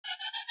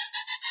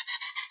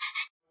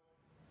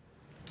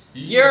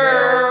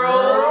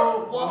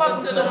Girl,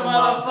 welcome to the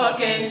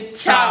motherfucking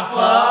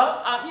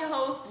chopper. I'm your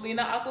host,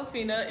 Lena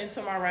Aquafina, and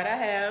to my right I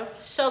have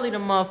Shelly the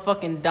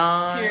motherfucking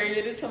Don.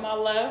 Period, and to my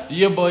left,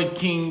 your boy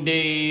King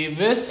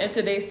Davis. And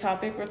today's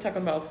topic, we're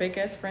talking about fake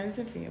ass friends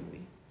and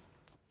family.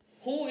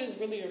 Who is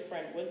really your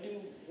friend?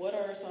 What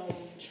are some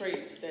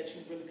traits that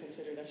you really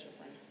consider that's your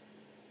friend?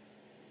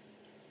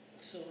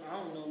 So I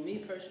don't know. Me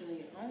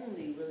personally, I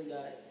only really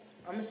got,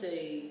 I'm gonna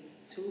say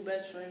 2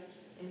 best friends.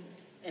 Mm-hmm.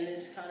 And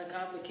it's kind of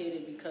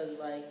complicated because,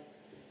 like,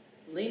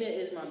 Lena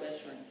is my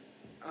best friend.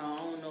 I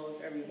don't know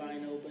if everybody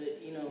know,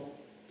 but, you know,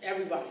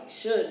 everybody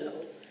should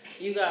know.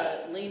 You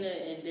got Lena,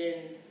 and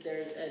then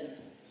there's Edna.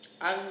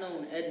 I've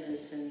known Edna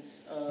since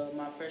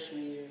my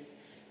freshman year,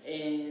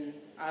 and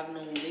I've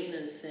known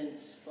Lena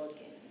since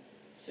fucking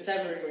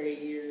 7th grade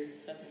year.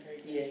 7th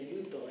grade year. Yeah,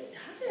 you thought.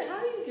 How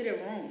do you get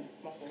it wrong?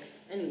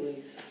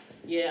 Anyways,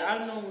 yeah,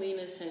 I've known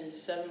Lena since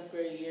 7th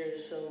grade year,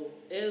 so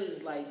it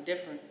was, like,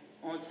 different.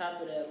 On top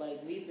of that, like,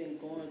 we've been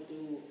going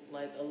through,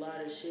 like, a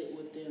lot of shit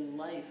within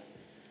life.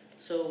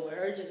 So with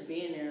her just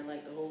being there,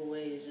 like, the whole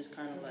way is just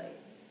kind of like,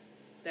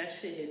 that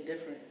shit hit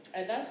different.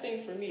 And that's the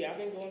thing for me. I've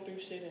been going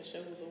through shit, and Sho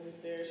was always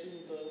there. She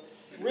was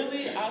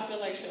really, I feel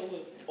like Sho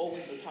was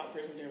always the top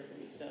person there for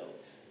me. So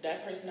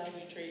that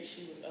personality trait,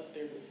 she was up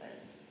there with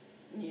friends.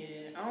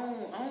 Yeah, I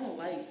don't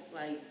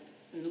like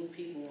new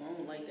people. I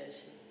don't like that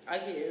shit. I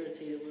get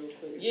irritated real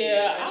quick.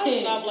 Yeah,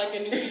 I stopped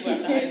liking new people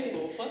after high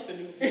school. Fuck the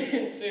new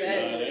people.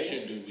 Seriously. That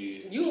shit do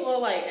be. You are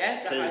like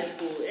after high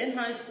school. In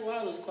high school,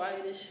 I was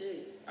quiet as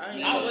shit.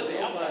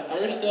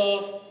 First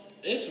off,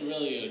 it's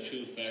really a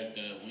true fact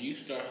that when you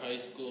start high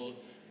school,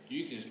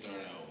 you can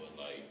start out with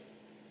like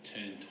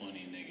 10, 20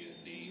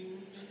 niggas deep.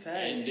 Facts.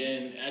 And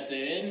then at the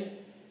end,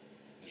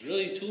 it's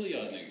really 2 of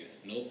y'all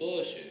niggas. No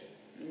bullshit.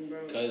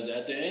 Because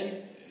at the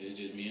end, it's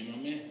just me and my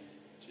man.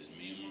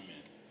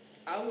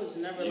 I was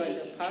never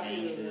like the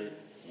popular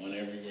one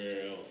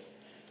everywhere else.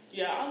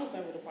 Yeah, I was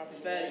never the popular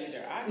one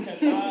either. I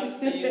kept my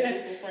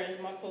group of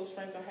friends, my close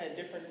friends. I had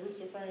different groups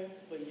of friends,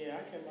 but yeah,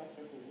 I kept my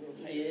circle real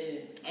tight.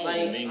 Yeah,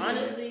 like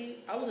honestly,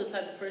 I was the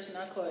type of person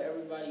I called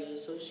everybody an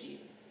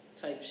associate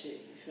type shit.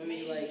 You feel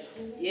me? Like,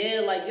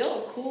 yeah, like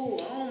y'all cool.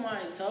 I don't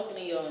mind talking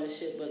to y'all and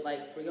shit, but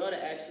like for y'all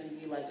to actually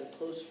be like a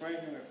close friend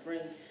or a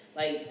friend.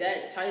 Like,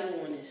 that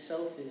title in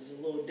itself is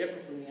a little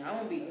different for me. I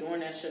don't be doing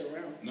that shit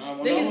around. Nah,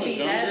 when I was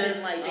younger,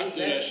 like, I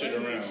threw that shit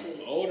around.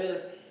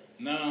 Older,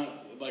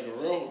 like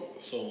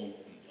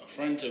a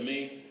friend to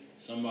me,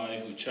 somebody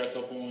who check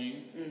up on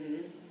you,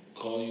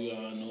 call you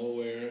out of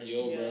nowhere,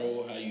 yo,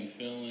 bro, how you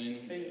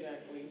feeling?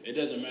 Exactly. It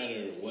doesn't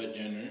matter what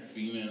gender,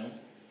 female,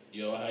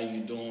 yo, how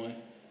you doing?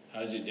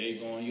 How's your day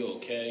going? You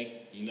okay?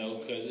 You know,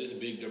 because there's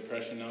big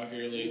depression out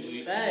here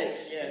lately. Facts.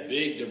 Yeah.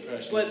 Big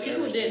depression. But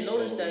people didn't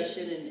notice that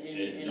shit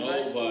in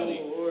high school or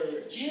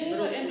middle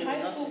school. In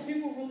high school,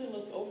 people really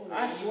looked over me.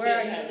 I swear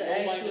I used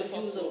to ask you if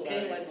you was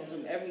okay, like on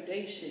some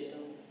everyday shit,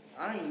 though.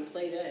 I didn't even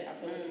play that. I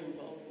feel like it was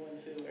the only one,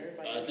 too.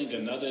 Everybody I think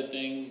another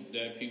thing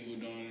that people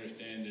don't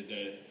understand is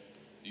that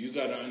you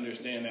got to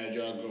understand as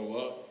y'all grow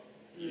up,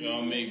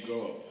 y'all may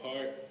grow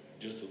apart.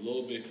 Just a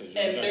little bit, because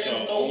y'all got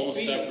your own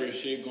separate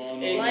shit going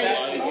on.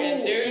 Exactly.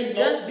 And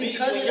just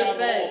because of the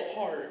fact,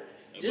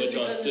 but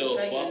y'all still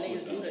fuck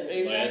with them.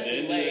 Exactly. Like, at the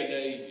end of the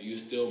day, you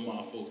still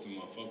my folks and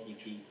my fuck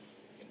with you.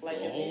 Like,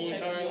 the if whole you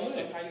text entire me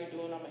way. how you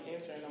doing, I'm going to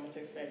answer and I'm going to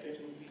text back, there's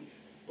no beef.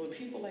 But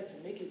people like to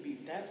make it beef.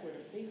 That's where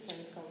the fake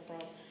friends come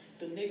from.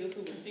 The niggas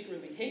who was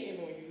secretly hating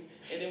on you,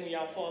 and then when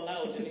y'all fall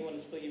out, then they want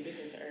to spill your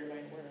business to everybody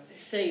in the world.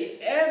 Say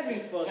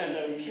every fucking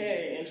thing.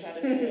 Okay, and try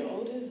to say,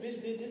 oh, this bitch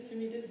did this to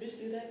me, this bitch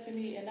did that to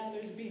me, and now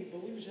there's beef,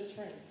 but we was just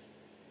friends.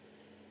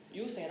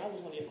 You were saying I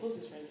was one of your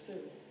closest friends, too.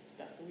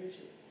 That's the weird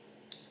shit.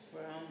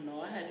 Well, I don't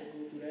know. I had to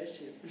go through that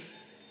shit.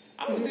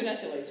 I went through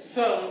that shit like 2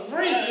 So,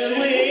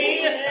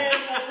 recently.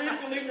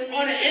 Recently for me.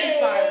 On the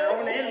insider.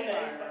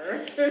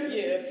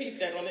 Yeah,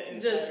 peep that on the insider.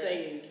 Just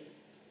saying.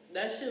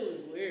 That shit was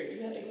weird.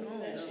 You had to go through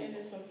that shit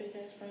and some fake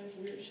ass friends,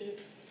 weird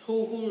shit.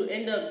 Who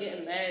end up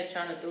getting mad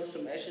trying to throw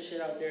some extra shit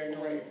out there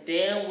knowing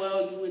damn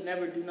well you would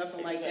never do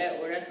nothing like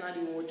that, or that's not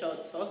even what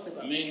y'all talking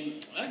about. I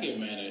mean, I get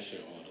mad at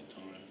shit all the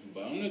time,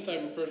 but I'm the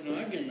type of person,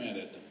 I get mad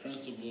at the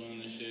principal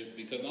and the shit,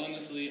 because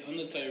honestly, I'm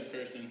the type of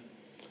person,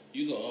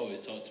 you can always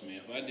talk to me.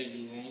 If I did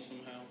you wrong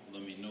somehow,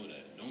 let me know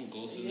that. Don't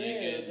ghost a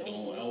nigga,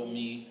 don't out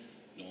me,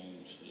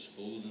 don't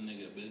expose a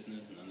nigga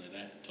business, none of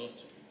that. Talk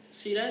to me.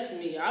 See, that's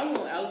me. I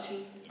won't out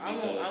you. I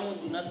won't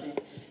do nothing.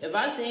 If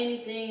I say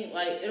anything,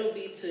 like, it'll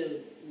be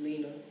to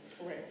Lena.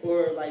 Right.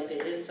 Or, like,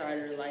 the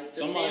insider, like,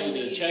 the somebody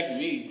family, to check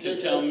me, to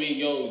tell me,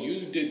 yo,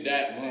 you did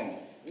that wrong.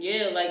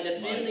 Yeah, like,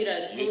 the family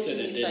that's close to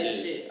me type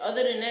shit.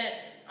 Other than that,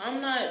 I'm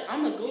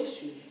gonna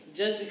ghost you.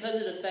 Just because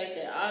of the fact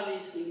that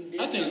obviously you did.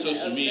 I think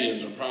social media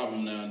is a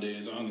problem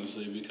nowadays,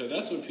 honestly, because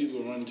that's what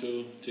people run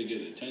to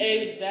get attention.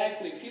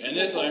 Exactly. People and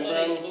it's like,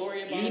 bro,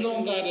 you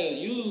don't gotta,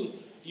 you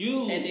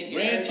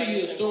ran to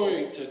your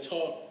story to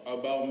talk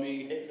about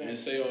me and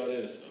say all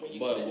this.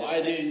 But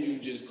why didn't you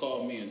just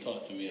call me and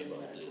talk to me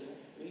about this?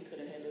 We could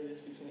have handled this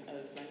between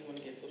us. Now you want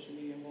to get social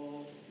media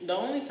involved. The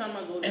only time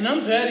I go to and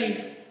I'm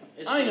petty.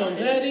 I ain't gonna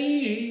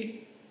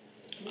daddy.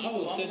 I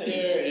will sit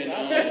there and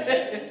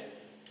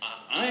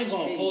I ain't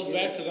gonna post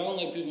back because I don't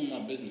let people in my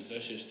business.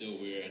 That shit's still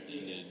weird at the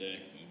end of the day.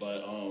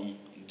 But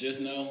just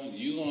know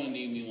you gonna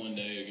need me one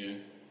day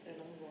again,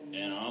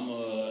 and I'm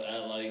gonna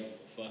act like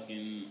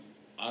fucking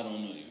I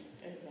don't know you.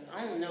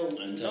 I don't know.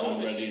 Until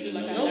I'm ready to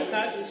know. No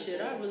cocky shit.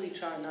 I really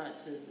try not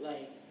to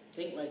like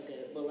think like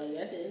that. But like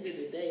at the end of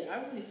the day,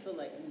 I really feel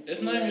like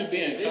it's not even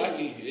being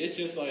cocky. It's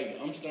just like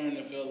I'm starting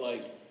to feel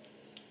like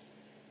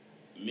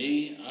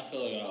me. I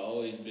feel like I've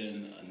always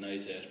been a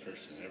nice ass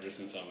person ever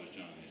since I was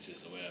young. It's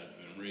just the way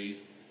I've been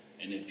raised,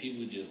 and then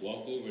people just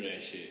walk over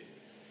that shit.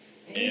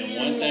 And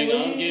one thing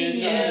I'm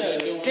getting tired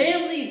of doing.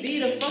 Family be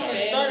the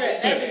fucking start of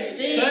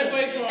everything.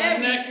 Segue to our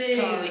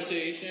next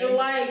conversation.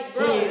 Like,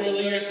 bro. Who is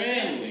really your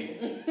family?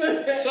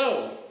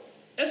 So,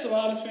 it's a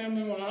lot of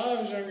family when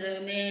I was younger,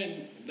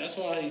 man. That's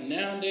why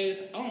nowadays,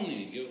 I don't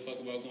even give a fuck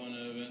about going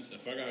to events.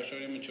 If I got a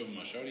shorty, I'm gonna chill with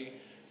my shorty.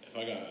 If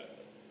I got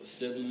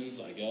siblings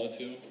like y'all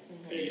two,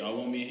 and y'all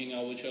want me to hang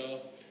out with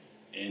y'all,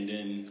 and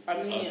then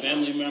a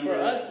family member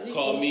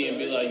call me and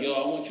be like, yo,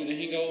 I want you to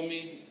hang out with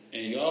me,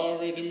 and y'all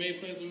already made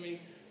plans with me,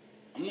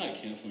 I'm not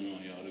canceling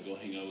on y'all to go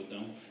hang out with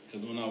them.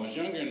 Because when I was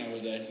younger and I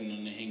was asking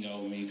them to hang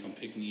out with me, come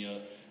pick me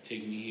up,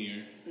 take me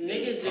here.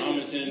 Niggas did not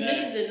want to do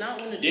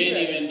that.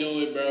 Didn't even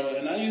do it, bro.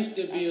 And I used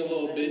to be a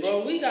little bitch.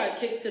 Bro, we got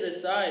kicked to the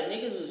side.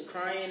 Niggas was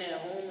crying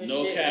at home and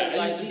no shit. No cap.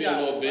 I used to be a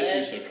little bitch.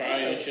 Used to cry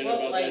and shit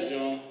about that,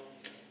 John.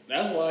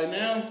 That's why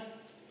now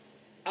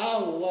I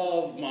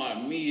love my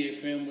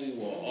immediate family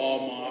with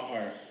all my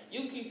heart.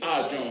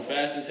 I jump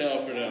fast as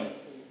hell for them.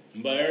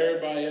 But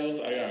everybody else,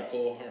 I got a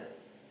cold heart.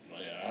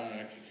 Like,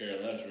 I could care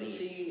less, really.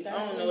 See, I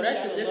don't know.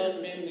 That's a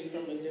different family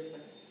from a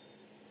different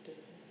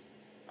distance.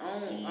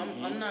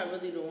 I'm not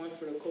really the one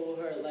for the cold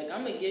heart. Like,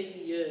 I'm gonna give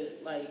you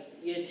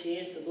your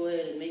chance to go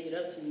ahead and make it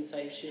up to me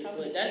type shit.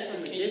 But that's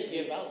from a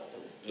distance.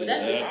 But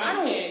that's I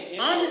don't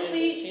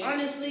honestly,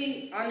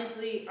 I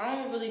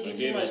don't really do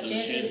too much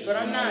chances. But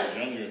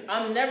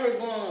I'm never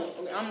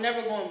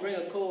going to bring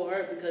a cold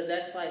heart because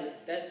that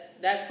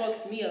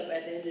fucks me up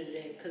at the end of the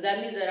day. Because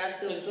that means that I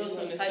still feel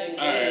some type of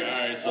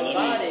way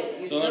about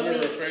it. So let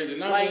me rephrase it.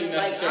 Not really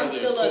necessarily I'm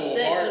still a cold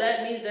upset, heart. so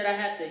that means that I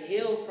have to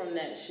heal from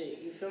that shit.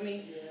 You feel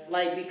me? Yeah.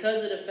 Like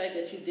because of the fact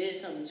that you did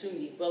something to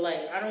me. But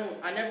like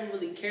I never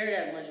really care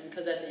that much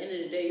because at the end of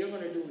the day, you're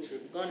gonna do what you're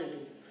gonna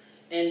do.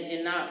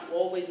 And not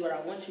always what I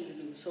want you to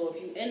do. So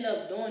if you end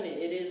up doing it,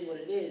 it is what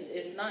it is.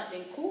 If not,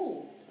 then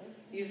cool.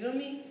 You feel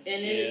me?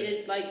 And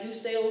it like you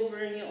stay over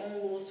in your own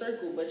little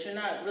circle, but you're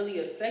not really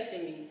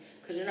affecting me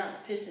because you're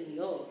not pissing me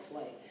off.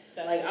 Like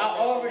I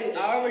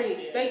already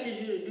expected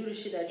you to do the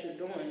shit that you're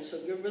doing. So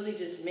you're really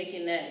just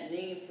making that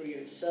name for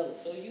yourself.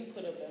 So you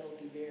put up a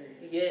healthy barrier.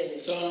 Yeah.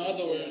 So in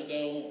other words,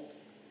 though,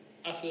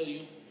 I feel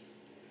you.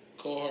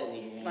 Cold heart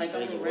was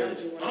one of the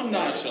words. I'm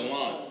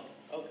nonchalant.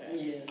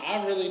 Okay. Yeah.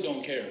 I really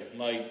don't care.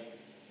 Like,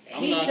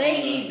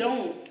 he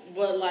don't,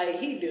 but like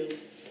he do.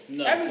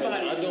 No,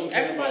 everybody. I don't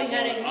care. Everybody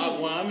had it.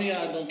 When I mean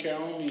I don't care, I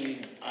don't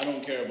mean I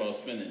don't care about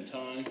spending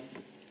time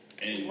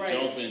and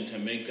jumping to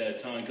make that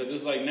time. Because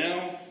it's like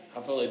now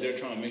I feel like they're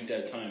trying to make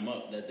that time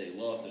up that they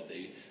lost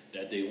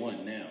that they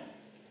want now.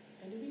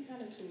 And it'd be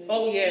kind of too late.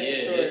 Oh yeah,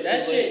 for sure.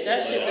 That shit.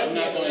 I'm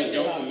not going to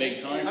jump and make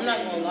time. I'm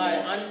not gonna lie.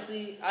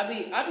 Honestly, I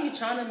be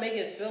trying to make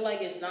it feel like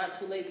it's not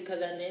too late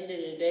because at the end of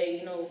the day,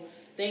 you know.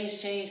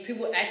 Things change.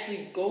 People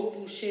actually go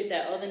through shit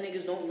that other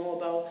niggas don't know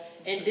about.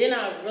 And then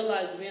I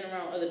realized being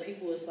around other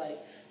people, it's like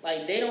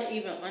they don't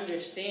even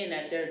understand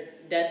that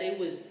they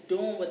was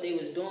doing what they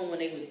was doing when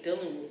they was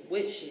dealing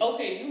with shit.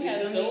 Okay, you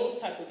have those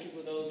type of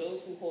people though,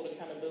 those who hold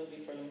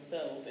accountability for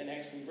themselves and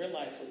actually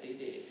realize what they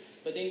did.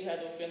 But then you have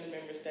those family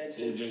members that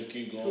just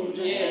keep going.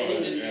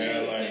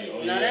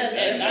 Now that's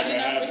and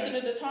 99%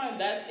 of the time,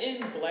 that's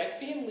in black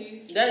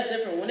families. That's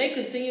different. When they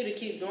continue to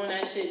keep doing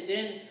that shit,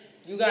 then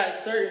you got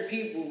certain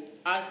people.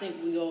 I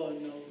think we all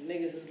know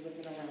niggas is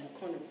looking around the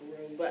corner for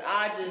real. But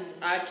I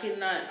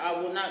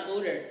will not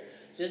go there.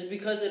 Just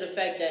because of the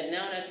fact that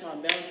now that's my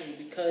boundary.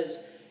 Because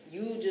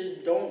you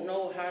just don't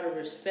know how to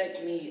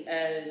respect me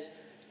as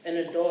an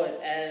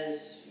adult,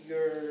 as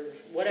your,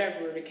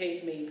 whatever the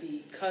case may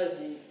be,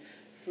 cousin,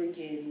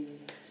 freaking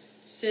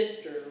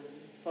sister,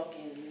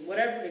 fucking,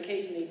 whatever the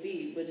case may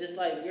be. But just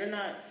like, you're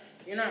not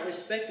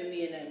respecting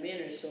me in that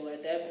manner. So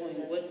at that point,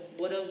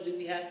 what else do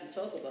we have to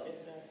talk about?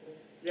 Exactly.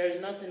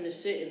 There's nothing to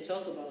sit and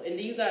talk about. And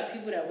then you got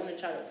people that want to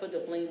try to put the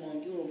blame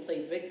on you and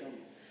play victim.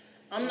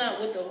 I'm not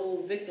with the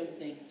whole victim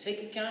thing.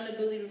 Take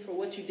accountability for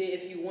what you did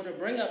if you want to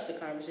bring up the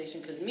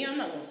conversation. Because me, I'm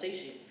not going to say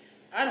shit.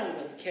 I don't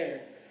really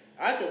care.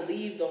 I could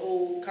leave the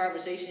whole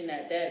conversation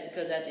at that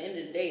because at the end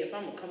of the day, if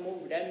I'm going to come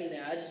over, that means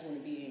that I just want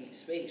to be in your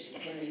space. You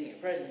want to be in your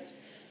presence.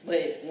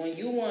 But when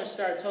you want to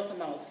start talking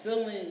about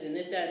feelings and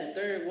this, that, and the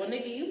third, well,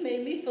 nigga, you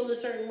made me feel a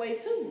certain way,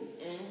 too.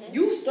 Mm-hmm.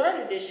 You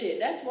started this shit.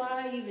 That's why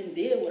I even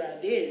did what I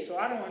did. So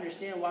I don't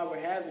understand why we're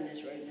having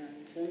this right now.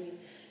 You feel me?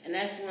 And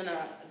that's when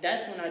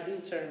I do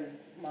turn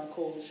my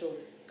cold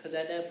shoulder. Because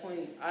at that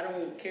point, I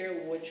don't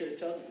care what you're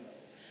talking about.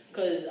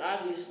 Because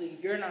obviously,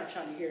 you're not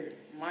trying to hear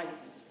my view.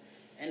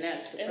 And and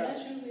that's the And problem.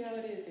 that's usually how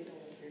it is. They don't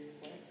want to hear your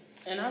point.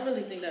 And I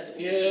really think that's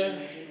Yeah,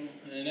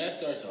 and that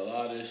starts a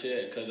lot of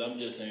shit. Cause I'm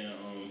just saying,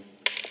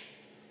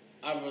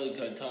 I really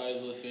cut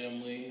ties with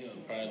family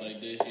probably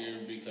like this year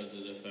because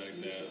of the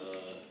fact that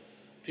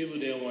people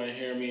didn't want to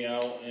hear me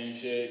out and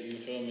shit. You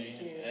feel me?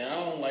 Yeah. And I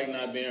don't like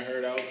not being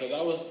heard out because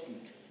I was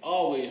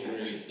always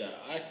raised that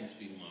I can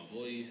speak my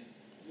voice.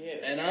 Yeah.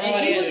 And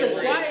And he was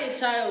a quiet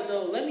child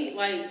though. Let me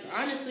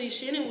honestly,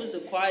 Shannon was the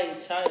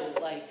quiet child.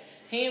 Like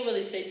he didn't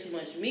really say too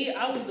much. Me,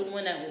 I was the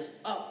one that was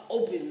up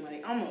open.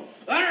 Like I'm a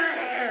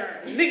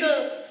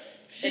nigga.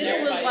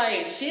 Shannon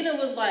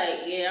was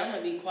like, yeah, I'm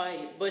gonna be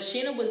quiet. But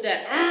Shannon was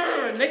that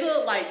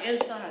nigga like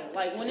inside.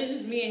 Like when it's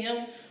just me and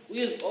him,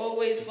 we was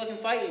always fucking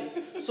fighting.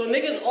 So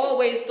niggas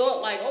always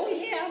thought like, oh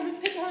yeah, I'm gonna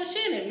pick on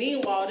Shannon.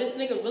 Meanwhile, this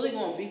nigga really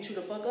gonna beat you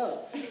the fuck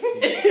up.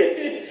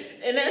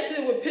 And that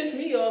shit would piss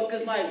me off,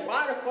 cause like,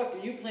 why the fuck are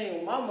you playing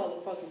with my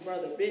motherfucking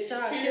brother, bitch?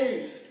 I'll kill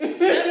you. That's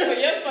for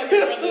your fucking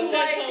brother 10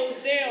 Like,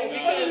 toes down.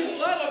 What Because you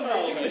talking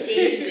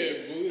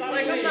about?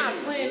 Like I'm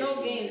not playing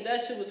no games.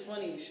 That shit was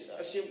funny.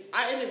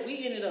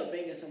 We ended up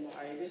banging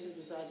somebody. This is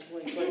besides the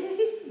point,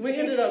 but we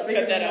ended up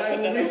banging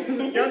somebody when we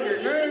was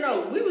younger.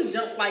 No. We was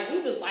young. Like we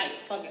was like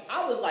fucking.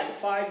 I was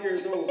like 5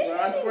 years old, bro.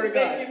 I swear to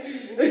God.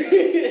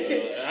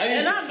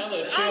 And I'm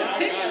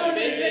kicking on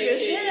this nigga.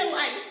 Shannon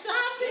like,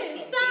 stop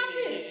it.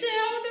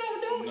 Shell,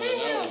 don't hit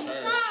him.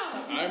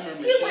 Stop. I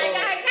remember. He's like,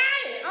 I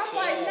got it. I'm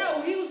like,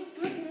 no. He was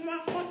fucking with my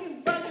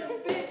fucking brother,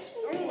 bitch.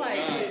 I'm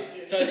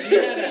like, Cause she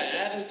had an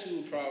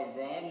attitude problem,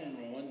 bro. I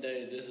remember one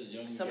day, this is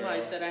young somebody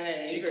girl. said I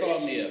had She anger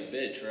called me a issues.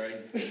 bitch,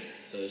 right?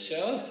 So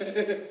Shell said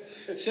to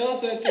the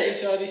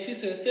shawty, she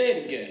said, say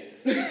it again.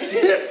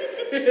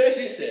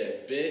 She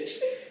said, bitch.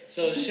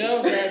 So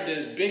Shell grabbed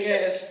this big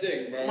ass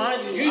stick, bro.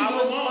 Mind you, I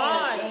was know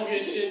five. Don't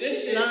get shit.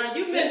 This shit. Nah,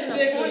 you missing the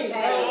stick point, was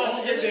bro. probably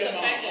longer It was than the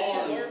fact my that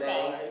arm, you were bro.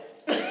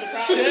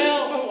 5.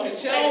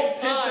 Shell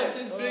picked five. up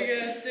this big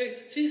ass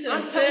stick. She said,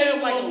 I'm say telling it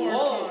you like one a more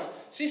wall. time.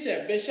 She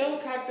said, bitch, Shell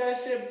cocked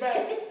that shit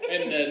back.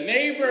 And the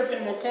neighbor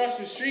from across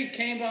the street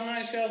came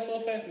behind Shell so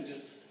fast and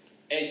just,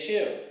 hey,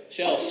 chill.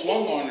 Shell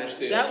swung on her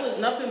still. That was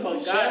nothing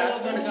but God, I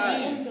swear to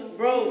God.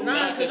 Bro,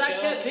 because I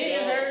kept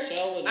hitting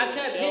her. I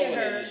kept hitting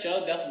her.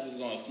 Shell definitely was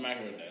going to smack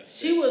her with that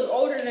stick. She was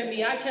older than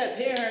me. I kept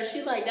hitting her.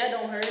 She like, that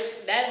don't hurt.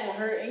 That don't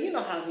hurt. And you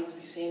know how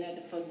niggas be saying that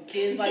to fucking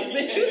kids. Like,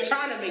 bitch, you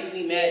trying to make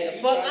me mad.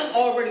 The fuck, I'm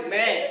already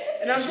mad.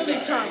 And I'm really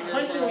trying to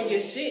punch you in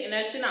your shit. And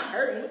that shit not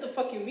hurting. What the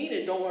fuck you mean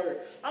it don't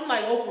hurt? I'm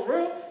like, oh, for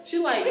real? She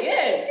like,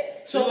 yeah.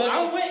 So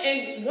I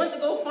went to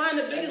go find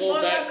the biggest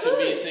one I could. That go back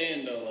to me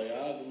saying, though, like,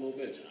 I was a little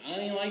bitch. I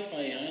ain't like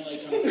fighting. I ain't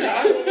like confrontation.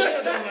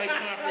 I don't like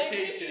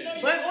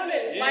confrontation. But on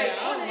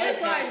the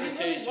inside, he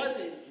really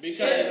wasn't.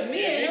 Because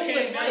me and him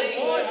would fight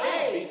all I'd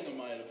day. beat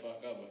somebody the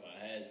fuck up if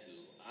I had to.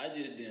 I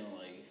just didn't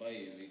like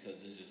fighting because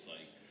it's just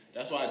like,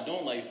 that's why I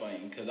don't like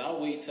fighting. Because I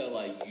wait till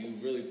like you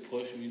really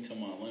push me to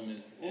my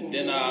limits. And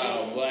then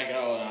I'll black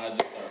out and I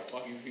just start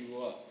fucking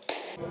people up.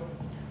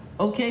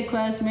 Okay,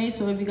 classmates,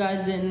 so if you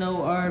guys didn't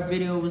know, our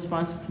video was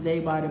sponsored today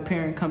by the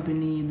parent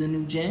company, The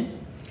New Gen.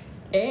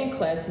 And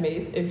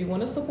classmates, if you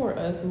want to support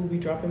us, we will be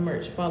dropping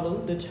merch.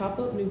 Follow the Chop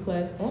Up New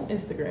Class on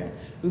Instagram.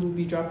 We will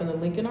be dropping the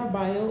link in our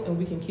bio, and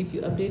we can keep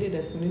you updated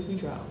as soon as we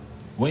drop.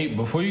 Wait,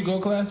 before you go,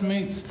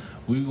 classmates,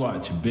 we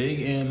watch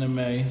big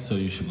anime, so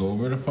you should go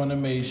over to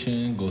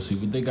Funimation, go see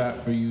what they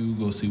got for you,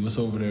 go see what's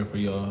over there for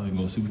y'all, and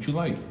go see what you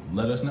like.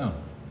 Let us know.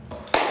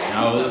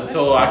 I was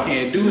told I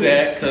can't do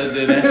that because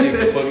then that shit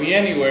could put me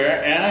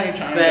anywhere, and I ain't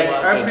trying to. Facts.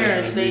 Our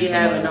parents stay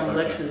having them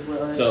lectures with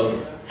us.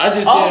 So I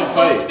just didn't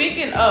fight. So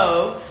speaking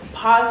of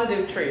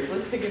positive traits,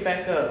 let's pick it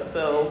back up.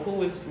 So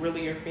who is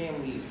really your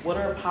family? What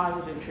are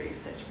positive traits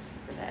that you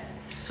see for that?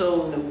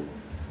 So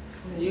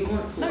you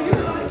want? No, you're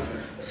fine.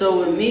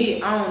 So with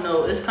me, I don't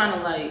know. It's kind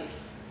of like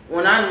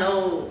when I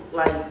know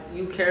like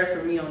you care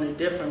for me on a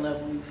different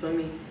level. You feel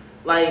me?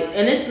 Like,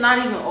 and it's not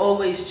even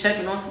always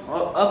checking up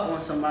on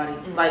somebody.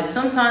 Mm-hmm. Like,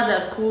 sometimes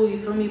that's cool, you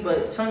feel me?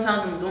 But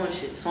sometimes I'm doing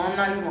shit, so I'm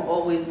not even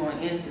always going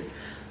to answer.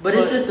 But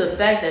it's just the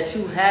fact that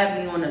you have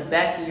me on the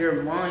back of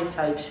your mind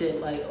type shit.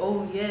 Like,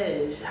 oh,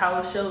 yeah, how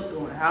is Shell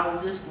doing? How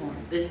is this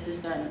going? This,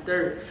 that, and the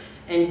third.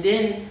 And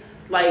then,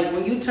 like,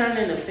 when you turn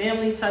into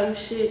family type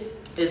shit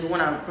is when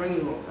I bring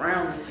you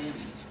around the family.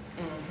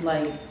 Mm-hmm.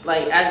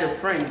 Like as a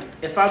friend.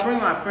 If I bring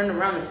my friend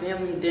around the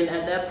family, then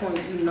at that point,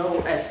 you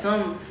know, at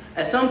some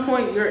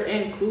point you're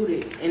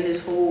included in this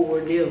whole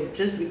ordeal.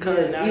 Just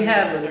because we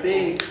have a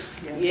big,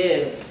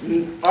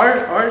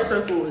 our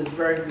circle is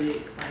very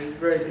big, like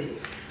very big.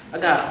 I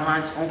got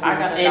aunts, uncles,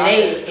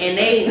 and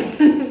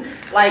they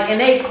like, and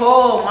they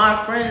call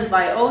my friends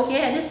like, oh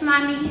yeah, this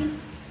my niece.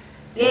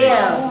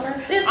 Yeah,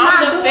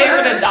 I'm the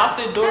favorite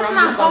adopted daughter.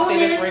 I'm just gonna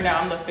say this right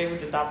now. I'm the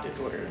favorite adopted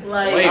daughter.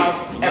 Like, wait,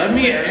 let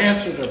me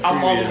answer the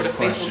I'm all over previous the Facebook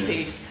question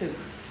page too.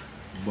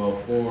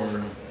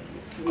 Before.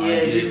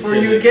 Before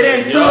you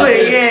get into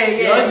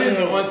it, Y'all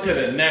just went to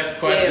the next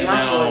question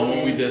now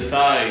when we we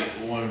decide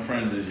when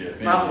friends is your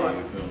family,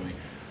 you feel me?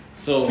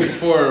 So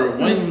for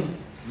when,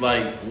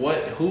 like,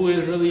 who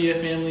is really your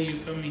family,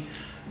 you feel me?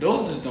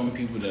 Those are them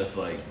people that's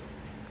like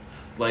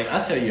like I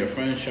said, your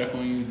friends check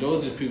on you.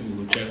 Those are people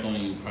who check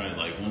on you probably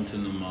like once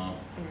in a month.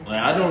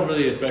 Like I don't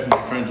really expect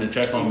my friends to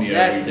check on me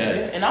every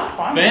day. And I'm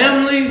fine.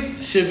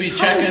 Family should be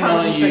checking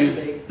on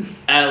you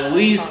at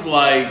least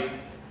like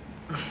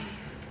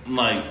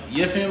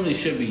your family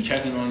should be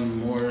checking on you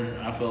more.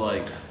 I feel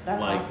like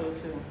that's how I feel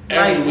too.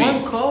 Every like week,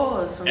 one call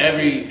or something.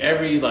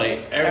 every week,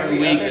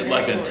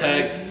 like a or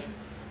text.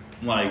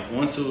 Like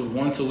once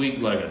a week,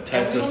 like a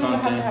text or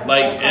something. Have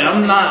Like, and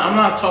I'm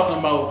not talking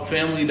about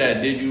family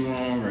that did you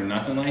wrong or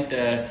nothing like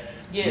that.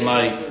 Yeah,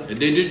 like if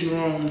they did you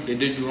wrong, they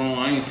did you wrong.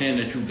 I ain't saying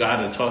that you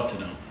gotta talk to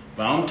them,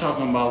 but I'm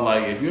talking about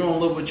like if you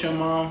don't live with your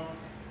mom,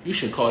 you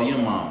should call your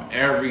mom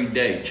every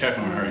day, check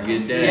on her.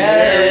 Your dad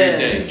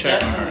every day,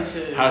 check on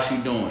her. How's she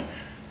doing?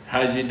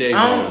 How's your day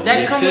going? That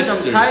your comes with them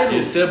sisters, titles.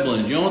 your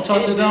siblings. You don't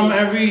talk to them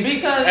at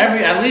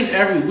least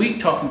every week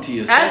talking to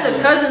your siblings. As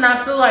a cousin,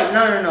 I feel like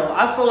no.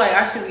 I feel like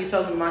I should be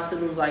talking to my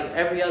siblings like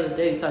every other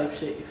day type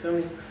shit. You feel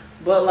me?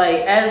 But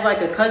like as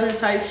like a cousin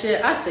type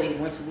shit, I say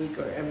once a week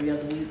or every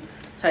other week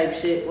type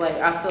shit. Like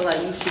I feel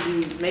like you should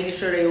be making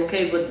sure they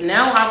okay. But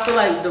now I feel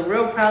like the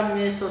real problem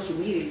is social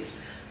media.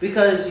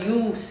 Because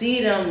you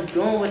see them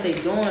doing what they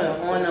doing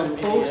on them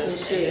posts and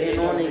shit and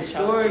on their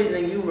stories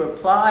and you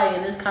reply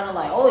and it's kind of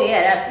like, oh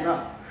yeah, that's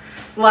enough.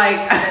 Like,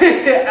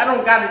 I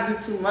don't gotta do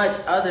too much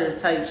other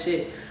type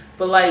shit.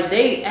 But like,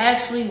 they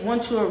actually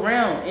want you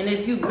around. And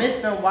if you miss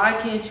them, why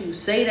can't you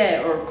say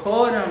that or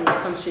call them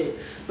or some shit?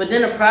 But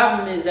then the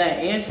problem is that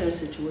answering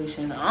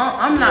situation.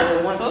 I'm not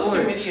the one for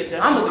it.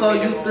 I'm gonna call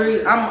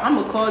you I'm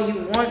gonna call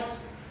you once.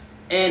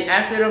 And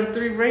after them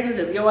 3 rings,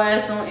 if your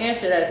ass don't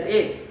answer, that's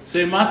it.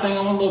 See, my thing,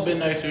 I'm a little bit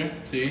nicer.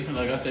 See,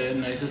 like I said,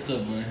 nicer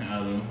sibling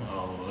out of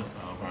all of us.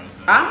 I'll probably say.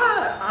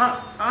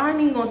 I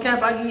ain't even gonna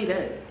cap. I give you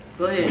that.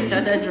 Go ahead,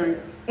 tap that drink.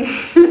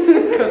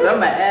 Cause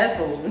I'm an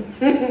asshole.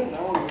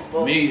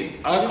 Me,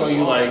 I'll call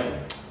you like.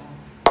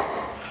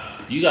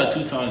 You got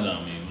 2 times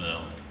on me,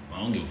 well, I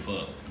don't give a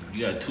fuck.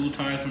 You got 2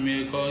 times for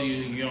me to call you.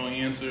 You don't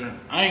answer.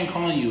 I ain't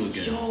calling you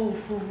again. Yo,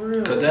 for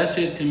real. Cause that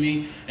shit to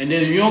me. And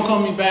then if you don't call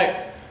me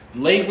back.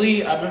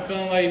 Lately, I've been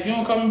feeling like if you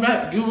don't come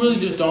back, you really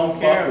just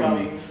don't fuck with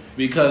me.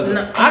 Because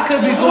I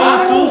could be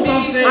going through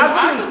something.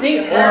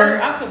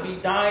 I could be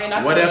dying.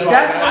 That's what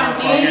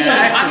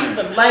I need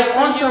some like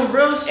on some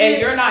real shit. And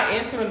you're not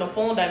answering the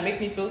phone, that make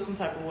me feel some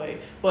type of way.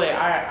 But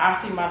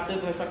I see my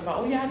siblings talk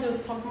about, oh yeah, I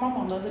just talked to my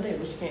mom the other day,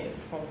 but she can't answer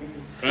the phone for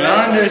you. And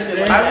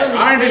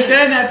I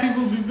understand that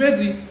people be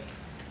busy.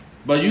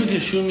 But you can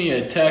shoot me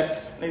a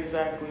text.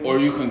 Exactly. Or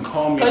you can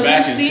call me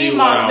back and see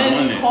what I wanted. Because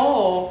you see my missed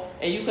call,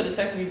 and you could have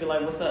texted me and be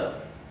like, what's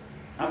up?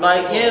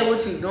 Like, yeah,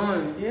 what you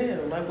doing? Yeah,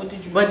 like, what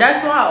did you But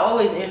that's why I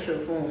always answer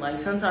the phone. Like,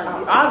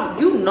 sometimes,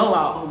 you know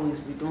I always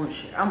be doing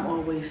shit. I'm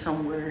always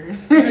somewhere.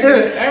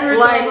 Nigga, every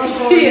time I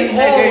call you,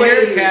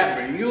 nigga, you're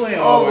capping. You ain't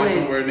always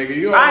somewhere, nigga.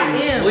 You always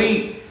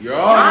sleep. You're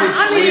always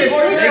sleeping.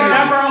 You're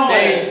never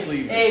home.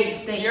 Sleeping.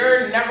 Hey, thank you.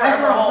 You're never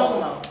That's what I'm home. talking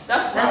about.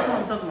 That's what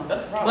I'm talking about.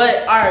 That's right.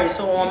 But, alright,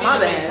 so on my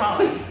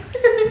behalf.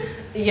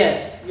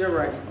 Yes, you're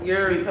right.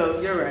 You're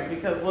right.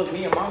 Because look,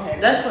 me and mom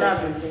had. That's what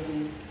I've been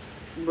thinking.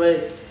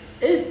 But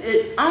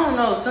it I don't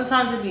know.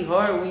 Sometimes it be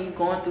hard when you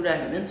going through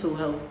that mental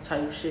health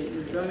type shit.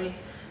 You feel me?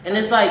 And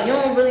it's like you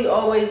don't really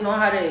always know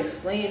how to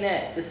explain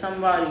that to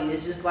somebody.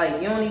 It's just like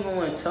you don't even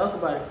want to talk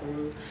about it for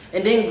real.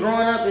 And then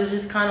growing up is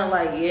just kind of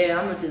like, yeah,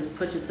 I'm gonna just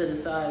put you to the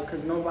side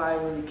because nobody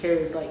really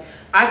cares. Like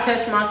I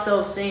catch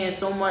myself saying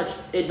so much,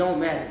 it don't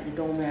matter. It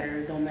don't matter.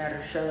 It don't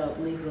matter. Shut up.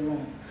 Leave it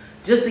alone.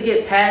 Just to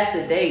get past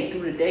the day,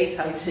 through the day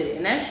type shit.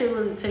 And that shit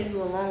really take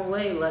you a long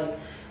way. Like,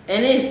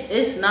 and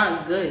it's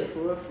not good for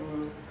real.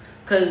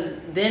 Cause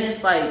then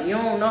it's like you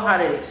don't know how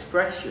to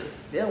express your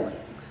feelings.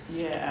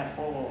 Yeah, at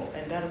all.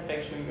 And that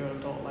affects you in your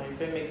adult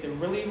life. It makes it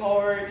really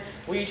hard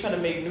when you're trying to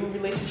make new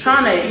relationships.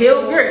 Trying to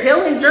heal your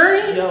healing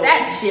journey? Yo.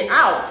 That shit,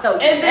 I'll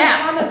tell you and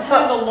that. And then trying to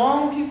tag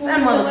along people that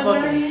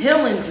motherfucking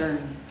healing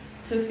journey.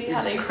 To see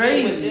how they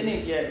crazy. feel within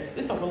it. Yes,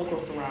 it's a roller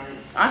coaster ride.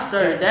 I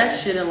started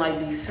that shit in like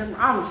December.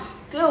 I'm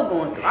still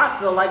going through. I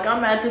feel like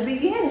I'm at the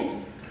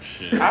beginning.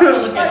 Shit. I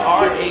feel like at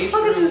our age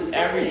group,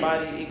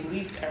 everybody, at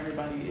least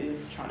everybody is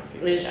trying to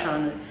figure it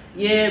out.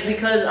 Yeah,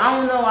 because I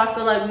don't know. I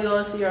feel like we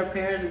all see our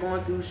parents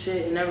going through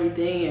shit and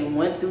everything and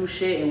went through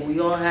shit and we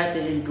all had to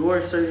endure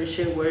certain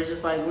shit where it's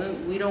just like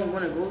we don't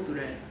want to go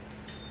through that.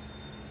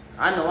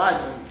 I know I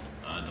don't.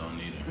 I don't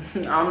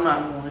either. I'm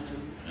not going to.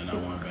 And I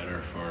want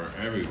better for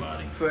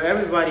everybody. For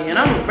everybody. And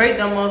I'm going to break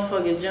them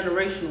motherfucking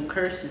generational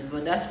curses,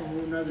 but that's a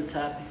whole nother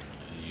topic.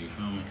 You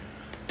feel me?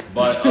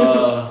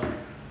 But,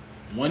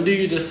 when do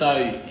you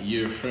decide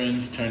your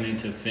friends turn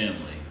into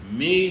family?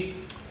 Me,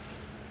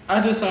 I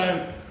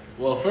decide,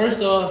 well,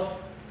 first off,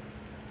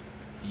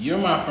 you're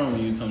my friend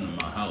when you come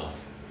to my house.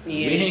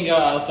 Yeah. We hang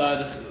out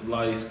outside of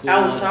like school.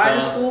 Outside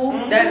of school?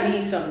 Mm-hmm. That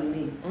means something to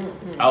me.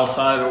 Mm-hmm.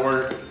 Outside of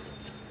work,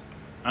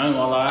 I ain't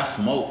gonna lie, I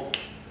smoke.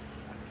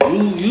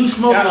 You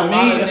smoke with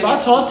me. If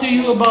I talk to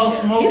you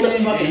about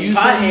smoking and you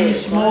say you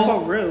smoke,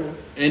 for real.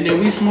 And then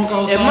we smoke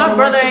outside. If my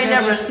brother ain't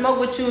never smoked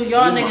with you,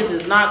 y'all niggas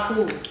is not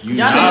cool. You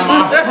not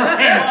my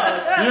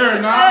friend. You're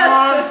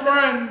not my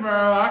friend,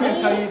 bro. I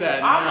can tell you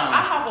that I now.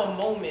 have a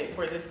moment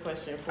for this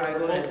question for Alright,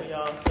 go both ahead. of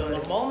y'all. So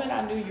the moment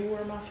I knew you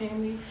were my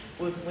family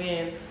was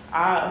when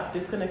I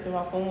disconnected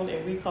my phone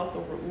and we talked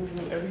over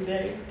Uvu every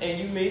day, and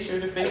you made sure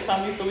to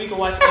FaceTime me so we could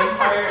watch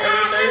Empire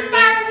every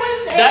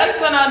Thursday. That's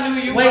when I knew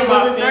you Wait, were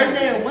my was it family.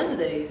 Thursday or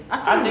Wednesdays?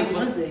 I think it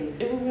was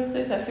Wednesdays. It was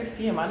Wednesdays at 6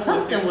 p.m. I know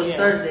Something it was 6 was p.m.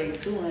 Thursday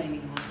too. I ain't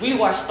even. We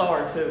watched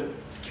Star too.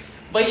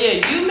 But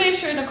yeah, you made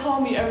sure to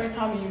call me every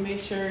time, and you made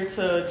sure to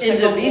check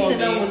And up Javis on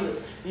and them me. was.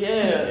 Yeah,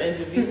 and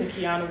Javis and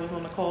Kiana was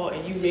on the call,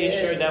 and you made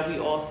Yeah. sure that we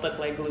all stuck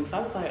like glue. So I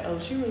was like, oh,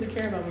 she really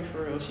cared about me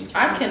for real. She.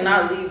 I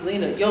cannot leave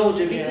Lena. Yo,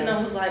 Javis and Yeah.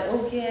 them was like,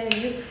 oh yeah,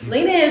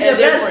 Lena is And your then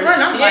best for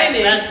friend. I'm like,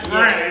 Shannon, best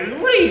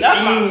friend. What are you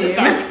That's my doing? sister.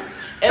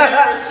 And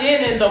then for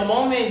Shannon, the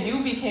moment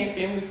you became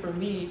family for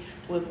me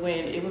was when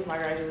it was my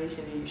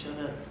graduation and you showed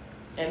up.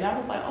 And I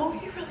was like, oh,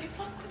 you really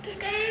fuck with the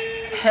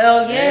girl.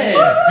 Hell yeah.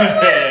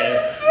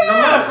 Yeah. The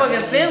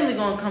motherfucking family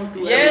gonna come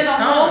through Yeah, every the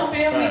time. whole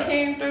family Right.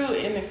 came through.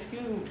 And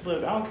excuse,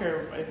 look, I don't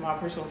care if my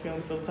personal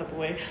family feels the type of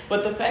way,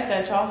 but the fact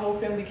that y'all whole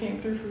family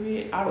came through for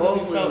me, I really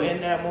Always. felt in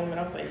that moment.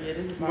 I was like, yeah,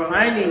 this is my Bro, family.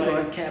 I ain't even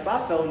Like, gonna cap.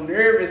 I felt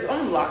nervous.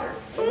 I'm like,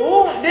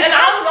 and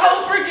I'm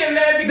so freaking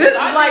mad because this is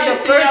I like didn't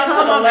the see first y'all till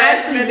time the I'm last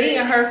actually minute.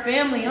 meeting her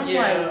family. I'm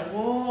Yeah. like,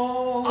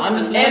 whoa.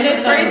 Honestly, And it's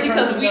I'm the type of crazy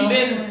because person we've though-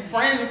 been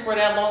friends for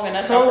that long, and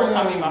that's So our first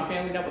time long. meeting my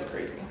family. That was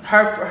crazy.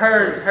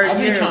 Her I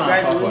be year of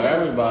trying to fuck with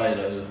graduation. everybody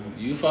though.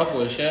 You fuck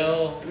with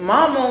Shell.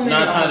 My moment.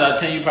 9 times out of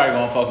 10, you probably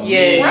gonna fuck with Yeah,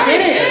 me. Right, she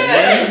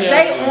didn't yeah.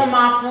 stay on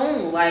my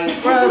phone.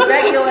 Like, bro,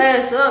 back your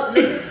ass up,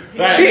 nigga.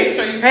 Right. Make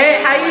sure you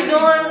Hey, how fuck you with the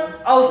right doing?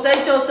 Oh,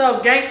 state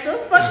yourself gangster.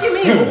 Fuck you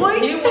mean, boy?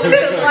 people. You want to make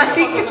sure Like,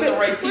 you fucking with the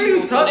right what are you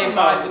people so they talking vibe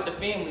about? with the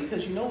family,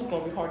 because you know it's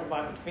gonna be hard to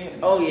vibe with the family.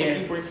 Oh yeah,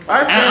 If you bring some-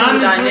 our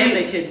family honestly,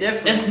 dynamic hit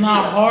different. It's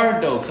not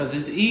hard though, cause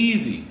it's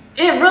easy.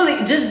 It really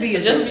just be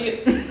Just yourself.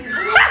 be.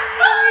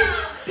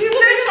 People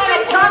be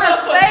trying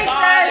to fake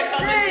that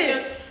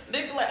shit.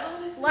 They be like, oh,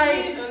 this is Like,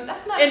 me, and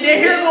that's not. And you, then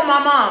here bitch. go my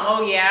mom.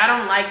 Oh yeah, I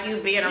don't like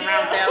you being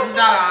around them.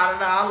 Da da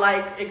da.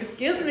 Like,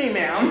 excuse me,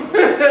 ma'am. you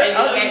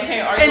know you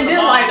can't argue And with a then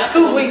mom, like that's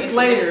 2 a weeks woman's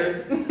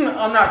later,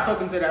 I'm not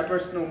talking to that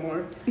person no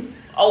more.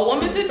 A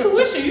woman's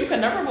intuition, you can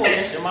never go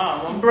against your mom.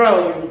 I'm telling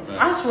Bro, you,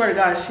 I swear to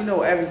God, she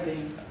know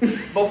everything.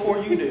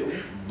 before you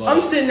do. But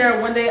I'm sitting there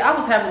one day, I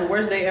was having the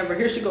worst day ever.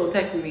 Here she go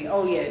texting me,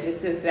 oh yeah,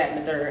 this, that,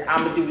 and the third.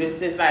 I'm gonna do this,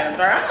 that, and the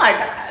third. I'm like,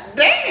 God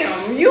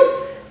damn,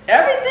 you,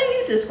 everything,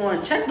 you just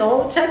gonna check the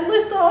whole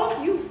checklist off.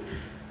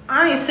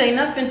 I ain't say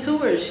nothing to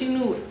her. She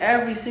knew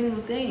every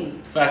single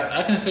thing. facts,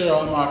 I consider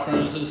all my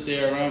friends who stay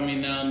around me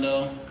now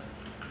though,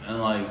 and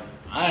like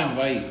I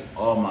invite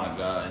all my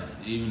guys,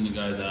 even the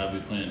guys that I be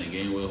playing the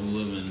game with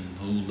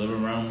who live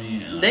around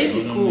me, and They like,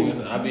 be all them cool.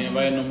 niggas, I be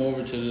inviting them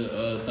over to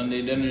the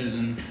Sunday dinners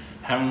and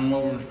having them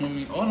over with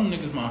me. All them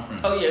niggas my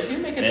friends. Oh yeah, if you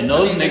make it And to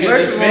those Sunday, niggas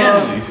First is of all,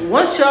 families.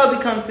 once y'all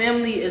become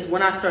family is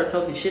when I start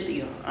talking shit to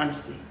y'all,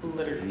 honestly.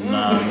 literally.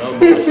 Nah, no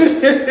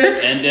bullshit.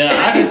 And then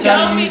I can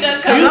tell, Tell me you,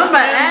 that Cause you I'm an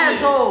family.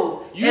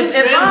 asshole. You If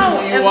family I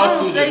when you don't, if walk I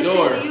don't through say the shit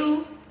door. to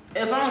you,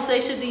 if I don't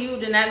say shit to you,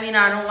 then that mean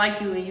I don't like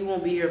you and you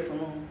won't be here for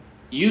long.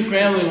 you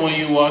family when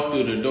you walk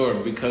through the door,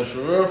 because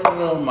for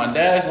real, my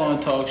dad's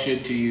gonna talk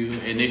shit to you,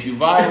 and if you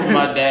vibe with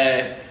my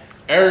dad,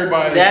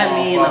 everybody's That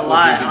gonna mean fuck a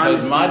lot, with you, because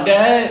honestly. my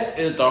dad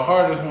is the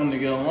hardest one to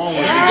get along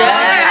with.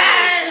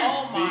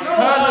 Oh my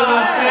Because of the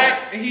God.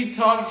 fact he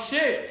talks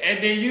shit,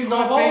 and then you The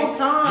gonna whole think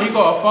time. he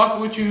gonna fuck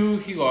with you,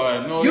 he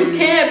gonna ignore you. You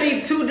can't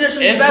be too It's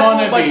disrespectful,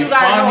 gonna but be you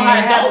gotta know how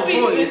to funny. have Don't a be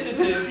voice.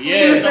 sensitive. Please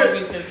Yeah, don't be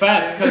sensitive.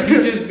 facts, because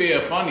you just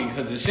being funny,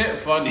 because the shit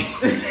funny.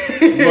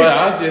 But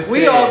I just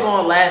We say, all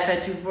gonna laugh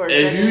at you for a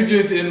if second. you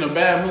just in a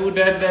bad mood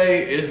that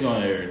day, it's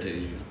gonna irritate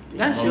you.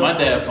 That's but your my fault.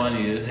 dad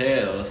funny as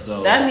hell,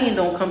 so That mean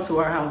don't come to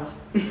our house.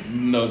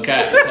 no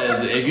cap.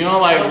 Because if you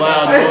don't like No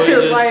loud bad.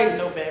 noises, Like,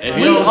 No bad. if vibes.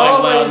 you We don't like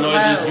loud always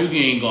noises, loud. you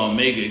ain't gonna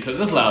make it, because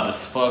it's loud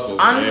as fuck over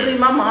honestly, there.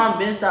 my mom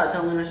been stopped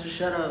telling us to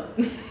shut up.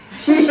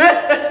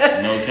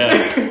 No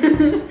cap.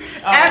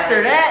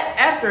 After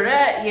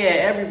that, yeah,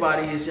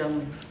 everybody is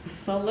yelling.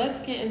 So let's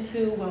get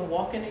into when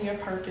walking in your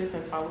purpose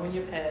and following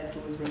your path,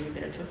 who is really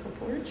there to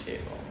support you.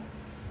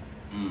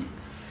 Mm.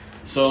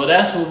 So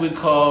that's what we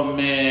call,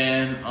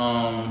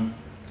 man,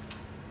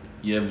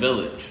 your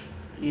village.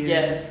 Yeah.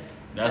 Yes.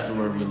 That's the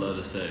word we love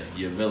to say,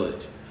 your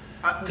village.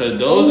 I- Because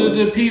those are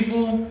the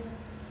people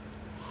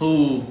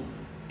who,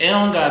 it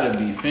don't gotta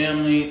be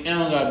family, it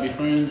don't gotta be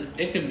friends.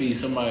 It could be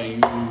somebody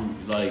you,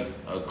 like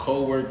a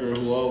coworker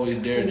who always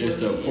there just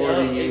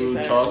supporting Yeah, you,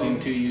 exactly. talking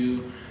to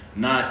you.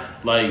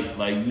 Not like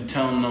you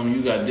telling them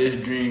you got this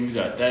dream, you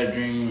got that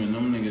dream, and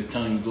them niggas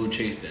telling you go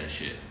chase that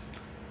shit.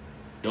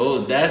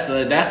 Those,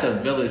 that's a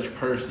village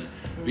person.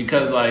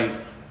 Because like,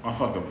 my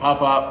fucking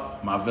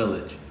pop-up, my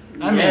village.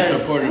 That Yes. man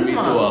supported me Oh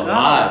my through a God.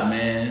 lot,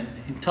 man.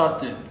 He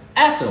talked to,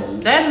 that's a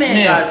That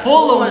man got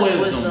full so of much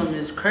wisdom.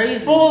 It's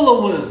crazy. Full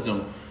of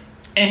wisdom.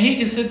 And he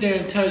can sit there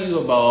and tell you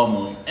about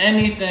almost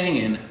anything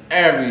and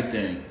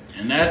everything.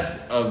 And that's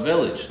a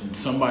village.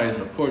 Somebody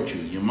support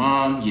you. Your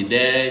mom, your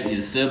dad,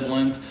 your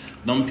siblings,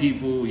 them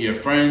people, your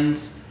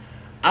friends.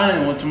 I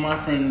didn't went to my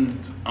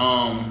friend's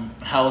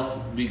house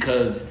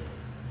because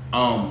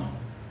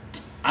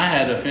I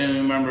had a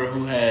family member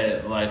who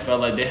had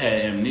felt like they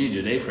had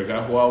amnesia. They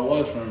forgot who I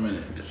was for a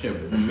minute. That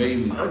shit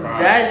made me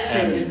cry. That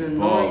shit is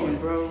annoying,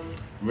 bro.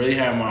 Really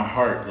had my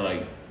heart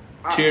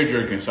tear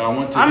jerking. So I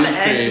went to I'm his gonna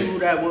ask crib, you who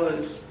that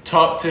was.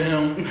 talked to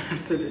him,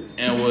 After this.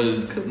 and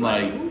was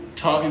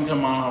talking to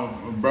my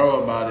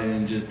bro about it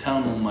and just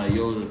telling him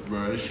yo,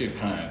 bro, this shit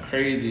kind of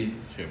crazy.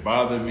 Shit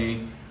bothered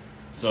me.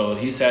 So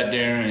he sat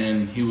there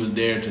and he was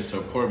there to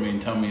support me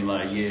and tell me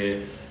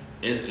yeah,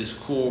 it's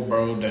cool,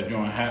 bro, that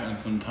joint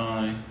happens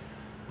sometimes.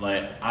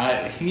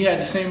 He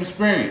had the same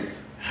experience.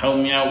 Helped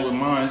me out with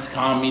mine,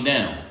 calmed me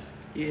down.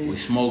 Yeah. We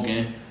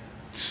smoking.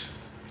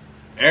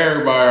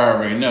 Everybody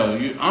already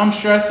know. I'm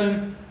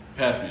stressing,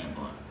 pass me a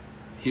blunt.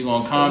 He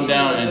gonna calm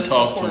down and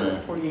talk to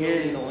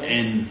him.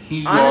 And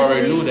he Honestly,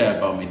 already knew that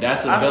about me.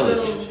 That's a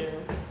village.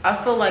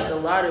 I feel like a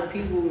lot of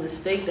people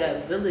mistake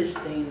that village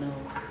thing though.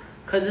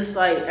 Cause it's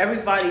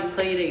everybody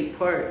played a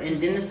part,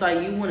 and then it's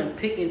you want to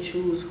pick and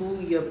choose who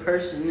your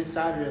person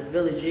inside of the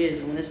village is.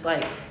 And when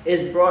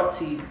it's brought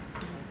to you,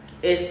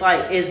 it's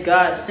it's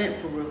God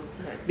sent for real.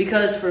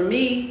 Because for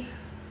me,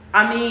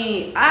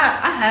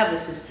 I have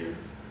a sister,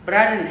 but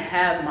I didn't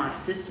have my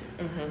sister.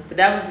 But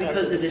that was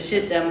because of the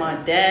shit that my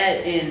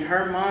dad and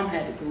her mom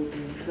had to go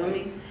through. You feel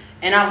me?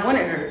 And I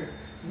wanted her,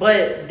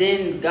 but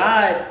then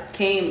God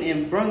came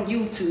and brought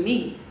you to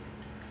me.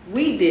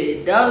 We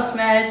did dub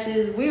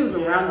smashes. We was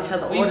around each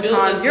other all the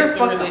time. You're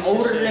fucking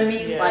older than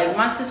me. Yeah.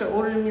 My sister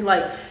older than me.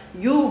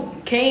 You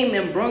came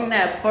and brought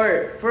that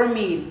part for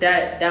me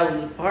that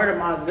was part of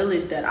my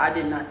village that I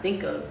did not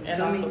think of. You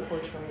feel me?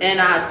 Support you.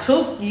 And I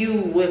took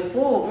you with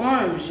full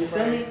arms. You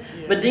feel me?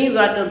 Yeah. But then you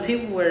got them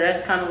people where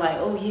that's kind of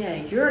oh yeah,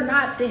 you're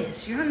not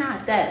this, you're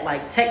not that.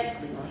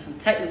 Technically on some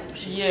technical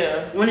shit.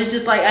 Yeah. When it's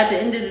just at the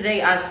end of the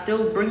day, I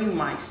still bring you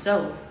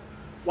myself.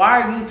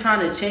 Why are you trying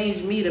to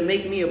change me to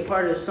make me a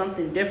part of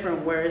something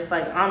different where it's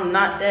I'm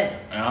not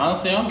that? And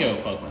honestly, I don't give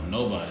a fuck what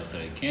nobody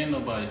say. Can't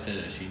nobody say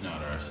that she's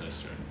not our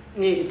sister.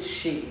 It's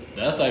shit.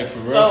 That's for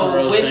real, So for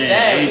real with saying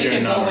that, we Adrian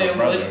can not go our in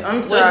brother. with,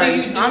 I'm sorry. What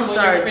do you do I'm when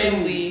sorry, your too.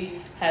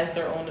 family has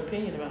their own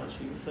opinion about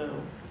you?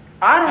 So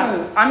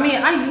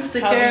I used to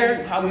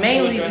care how do you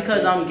mainly address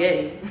because it? I'm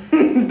gay.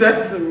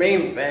 That's the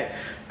main fact.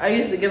 I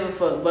used to give a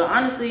fuck. But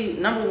honestly,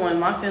 number one,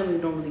 my family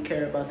don't really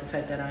care about the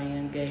fact that I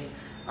am gay.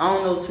 I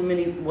don't know too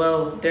many.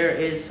 Well, there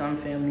is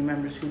some family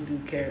members who do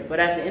care. But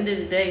at the end of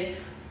the day,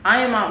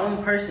 I am my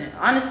own person.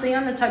 Honestly,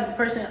 I'm the type of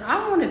person,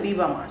 I want to be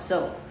by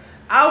myself.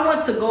 I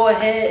want to go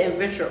ahead and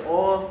venture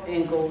off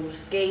and go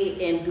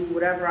skate and do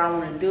whatever I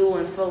want to do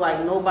and feel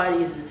like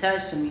nobody is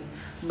attached to me.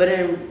 But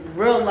in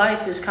real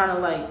life, it's kind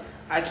of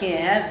I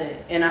can't have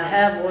that. And I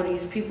have all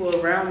these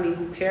people around me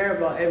who care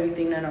about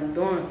everything that I'm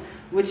doing,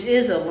 which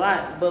is a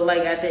lot. But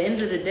at the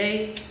end of the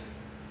day,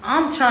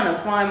 I'm trying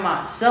to find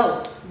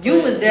myself.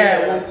 You was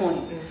there at one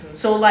point. Mm-hmm.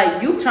 So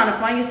you trying to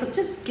find yourself,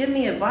 just give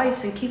me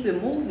advice and keep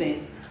it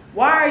moving.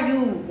 Why are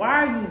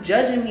you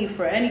judging me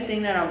for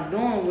anything that I'm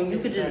doing when you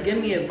could just give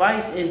me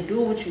advice and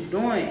do what you're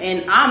doing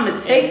and I'ma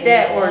take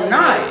that or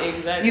not?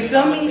 Exactly. You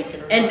feel me?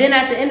 And then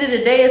at the end of the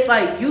day,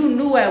 it's you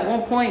knew at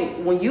one point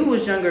when you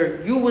was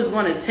younger, you was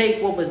gonna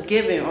take what was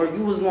given or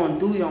you was gonna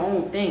do your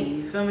own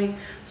thing. You feel me?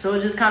 So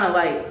it's just kind of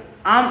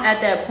I'm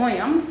at that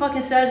point. I'm a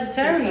fucking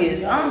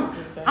Sagittarius.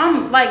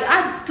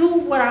 I do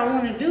what I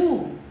want to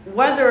do.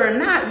 Whether or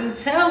not you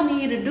tell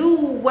me to do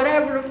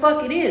whatever the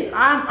fuck it is.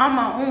 I'm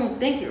my own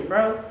thinker,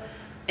 bro.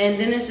 And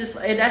then it's just,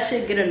 that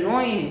shit get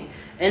annoying.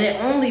 And it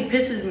only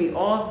pisses me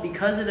off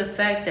because of the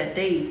fact that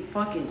they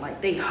fucking,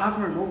 they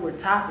hovering over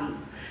top of you.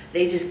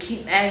 They just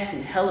keep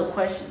asking hella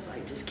questions.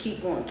 Just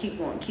keep going. And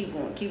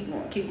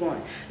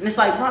it's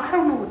bro, I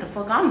don't know what the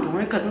fuck I'm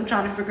doing because I'm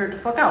trying to figure it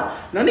the fuck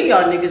out. None of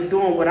y'all niggas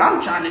doing what I'm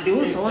trying to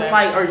do. So it's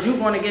are you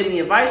going to give me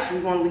advice? Are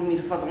you going to leave me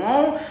the fuck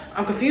alone?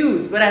 I'm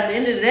confused. But at the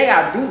end of the day,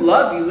 I do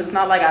love you. It's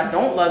not like I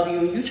don't love you.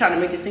 And you trying to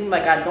make it seem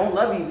like I don't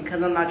love you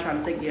because I'm not trying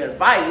to take your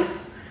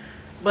advice.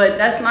 But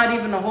that's not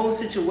even the whole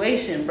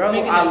situation, bro.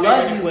 I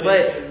love you,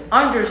 but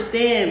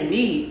understand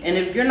me. And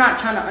if you're not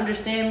trying to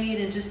understand me,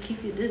 then just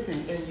keep your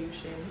distance. And you,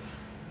 Shane?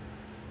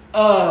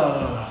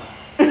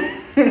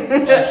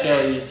 That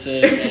show you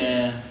said,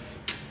 man,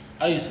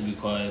 I used to be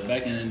quiet.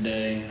 Back in the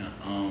day,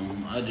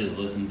 I just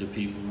listened to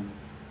people.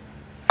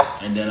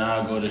 And then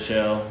I'll go to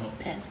Shell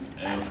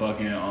and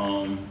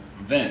fucking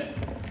vent.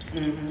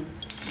 Mm-hmm.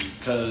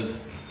 Because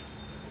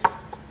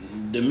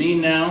the me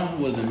now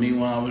was the me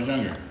when I was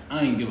younger.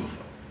 I ain't give a fuck.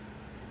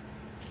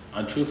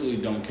 I truthfully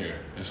don't care.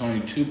 There's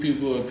only two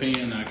people's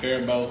opinion I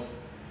care about,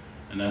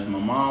 and that's my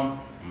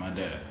mom and my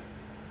dad.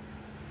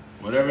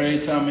 Whatever they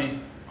tell me,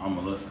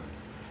 I'ma listen.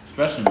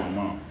 Especially my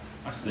mom.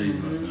 I stay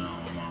listening to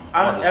my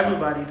mom.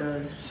 Everybody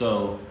does.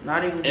 So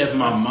not even if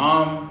my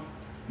mom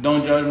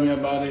don't judge me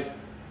about it,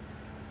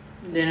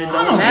 then it I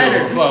don't don't matter.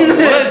 give a fuck what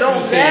It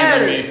don't you saying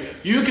matter. to me.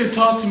 You can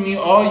talk to me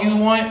all you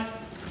want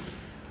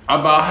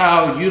about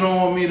how you don't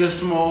want me to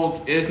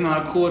smoke. It's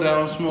not cool that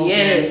I'm smoking.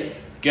 Yeah.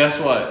 Guess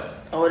what?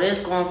 Oh, this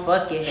gonna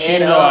fuck your She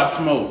head know up. I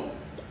smoke.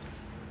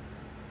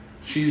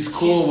 She's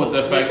cool with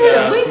the fact Shit,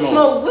 that I we smoke.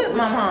 smoke with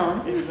my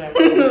mom.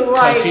 Exactly.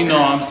 Like, Cause she know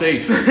I'm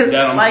safe. That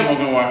I'm like,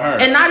 smoking with her.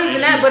 and not even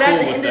that, she's but cool at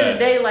the with end that. of the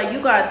day, like,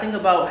 you gotta think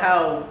about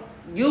how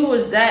you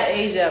was that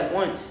age at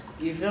once.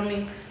 You feel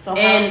me? So how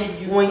do And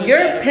you when put your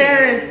that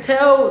parents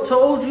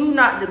told you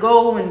not to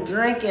go and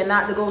drink and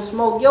not to go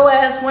smoke, your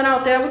ass went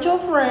out there with your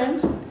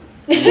friends.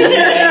 And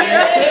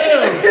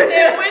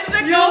went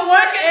to You go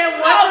went fucking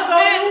and smoke,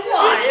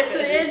 went to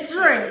go bitch. and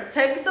drink.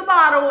 Take the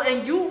bottle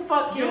and you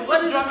fucking. You what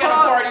was is it drunk at a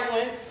called? party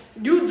once.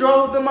 You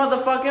drove the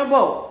motherfucking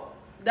boat.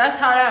 That's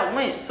how that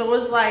went. So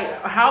it's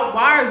like,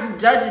 why are you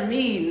judging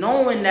me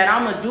knowing that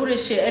I'm gonna do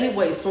this shit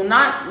anyway? So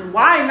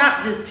why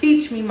not just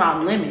teach me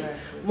my limit?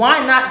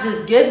 Why not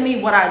just give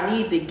me what I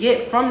need to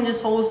get from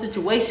this whole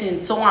situation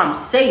so I'm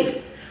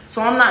safe?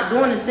 So I'm not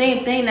doing the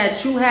same thing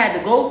that you had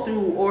to go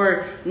through,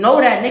 or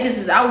know that niggas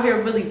is out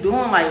here really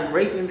doing, like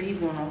raping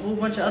people and a whole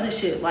bunch of other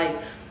shit. Like,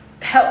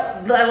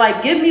 help,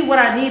 like, give me what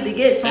I need to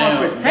get so I'm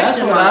protecting that's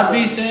what myself. I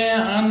be saying,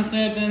 honestly,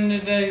 at the end of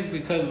the day,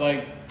 because,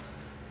 like,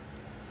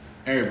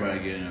 everybody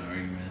get in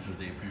arguments with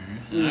their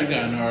parents. And I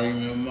got in an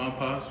argument with my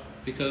pops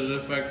because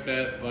of the fact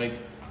that, like,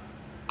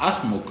 I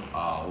smoke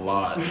a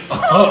lot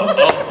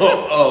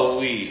of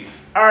weed.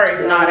 All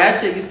right, Nah, that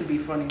shit used to be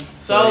funny.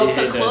 So you to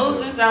hit that close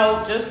note. this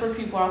out, just for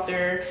people out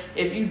there,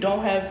 if you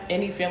don't have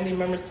any family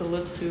members to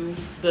look to,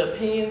 the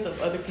opinions of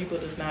other people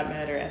does not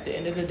matter. At the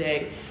end of the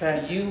day,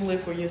 Facts. you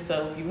live for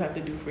yourself. You have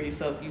to do for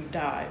yourself. You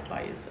die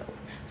by yourself.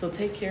 So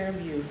take care of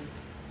you.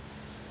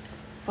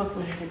 Fuck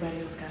what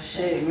everybody else got to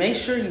say. Shit, make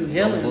sure you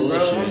healing, bro.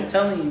 bullshit. I'm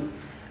telling you.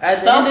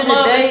 At the end of the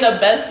Self-love day, is the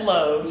best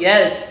love.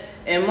 yes.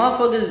 And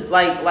motherfuckers,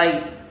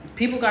 like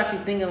people got you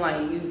thinking like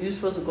you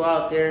supposed to go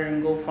out there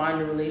and go find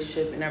a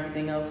relationship and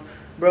everything else.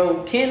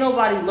 Bro, can't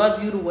nobody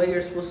love you the way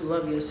you're supposed to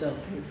love yourself.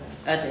 Exactly.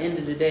 At the end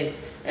of the day,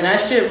 and And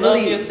that when shit you love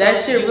really, yourself,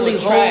 that shit you really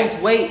attract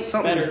holds weight.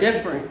 Something better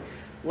different.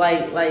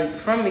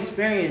 Like from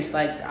experience,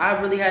 like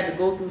I really had to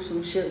go through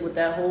some shit with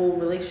that whole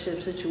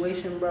relationship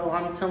situation, bro.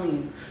 I'm telling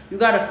you, you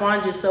gotta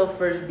find yourself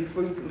first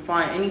before you can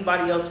find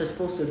anybody else that's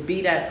supposed to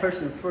be that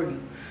person for you.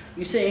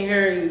 You sitting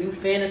here and you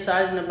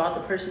fantasizing about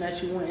the person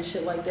that you want and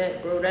shit like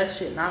that, bro. That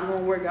shit not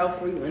gonna work out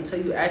for you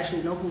until you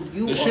actually know who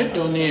you The are. shit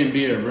don't need to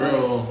be a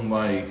real,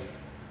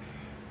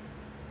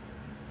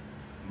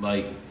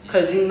 like,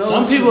 Cause you know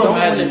some what you people's don't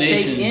wanna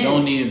imagination take in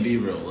don't need to be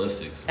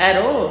realistic. at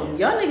all.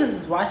 Y'all niggas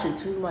is watching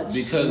too much.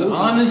 Because movies.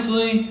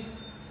 honestly,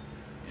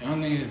 y'all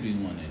niggas be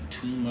wanting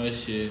too much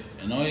shit,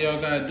 and all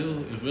y'all gotta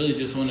do is really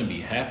just want to be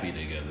happy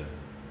together,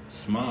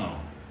 smile,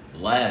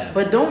 laugh.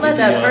 But don't let get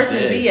that you out person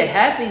there. be your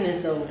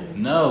happiness though.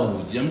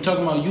 No, I'm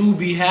talking about you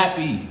be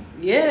happy,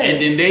 Yeah.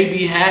 and then they be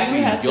You happy.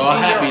 have to Y'all be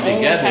happy your own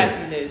together.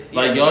 happiness. You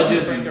Like have y'all to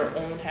just bring your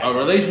own a happiness.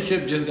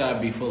 relationship just gotta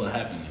be full of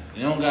happiness.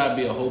 It don't gotta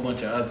be a whole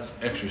bunch of other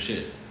extra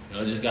shit.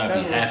 Y'all just gotta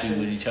be That happy shit.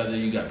 with each other.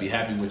 You gotta be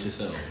happy with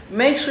yourself.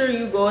 Make sure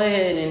you go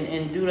ahead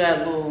and do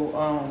that little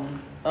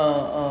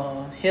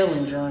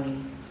healing journey.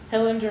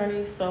 Healing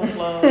journey,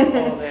 self-love,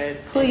 all that.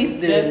 Please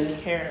do.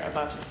 Just care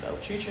about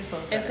yourself. Treat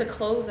yourself better. And to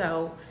close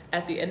out,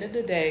 at the end of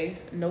the day,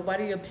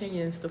 nobody's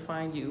opinions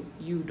define you.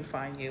 You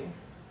define you.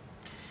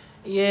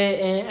 Yeah,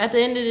 and at the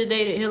end of the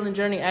day, the healing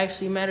journey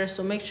actually matters.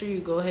 So make sure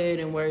you go ahead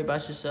and worry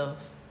about yourself.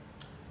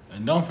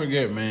 And don't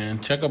forget, man,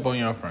 check up on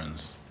your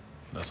friends.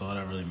 That's all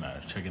that really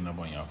matters. Checking up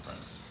on your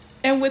friends.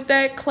 And with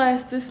that,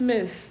 class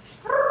dismissed.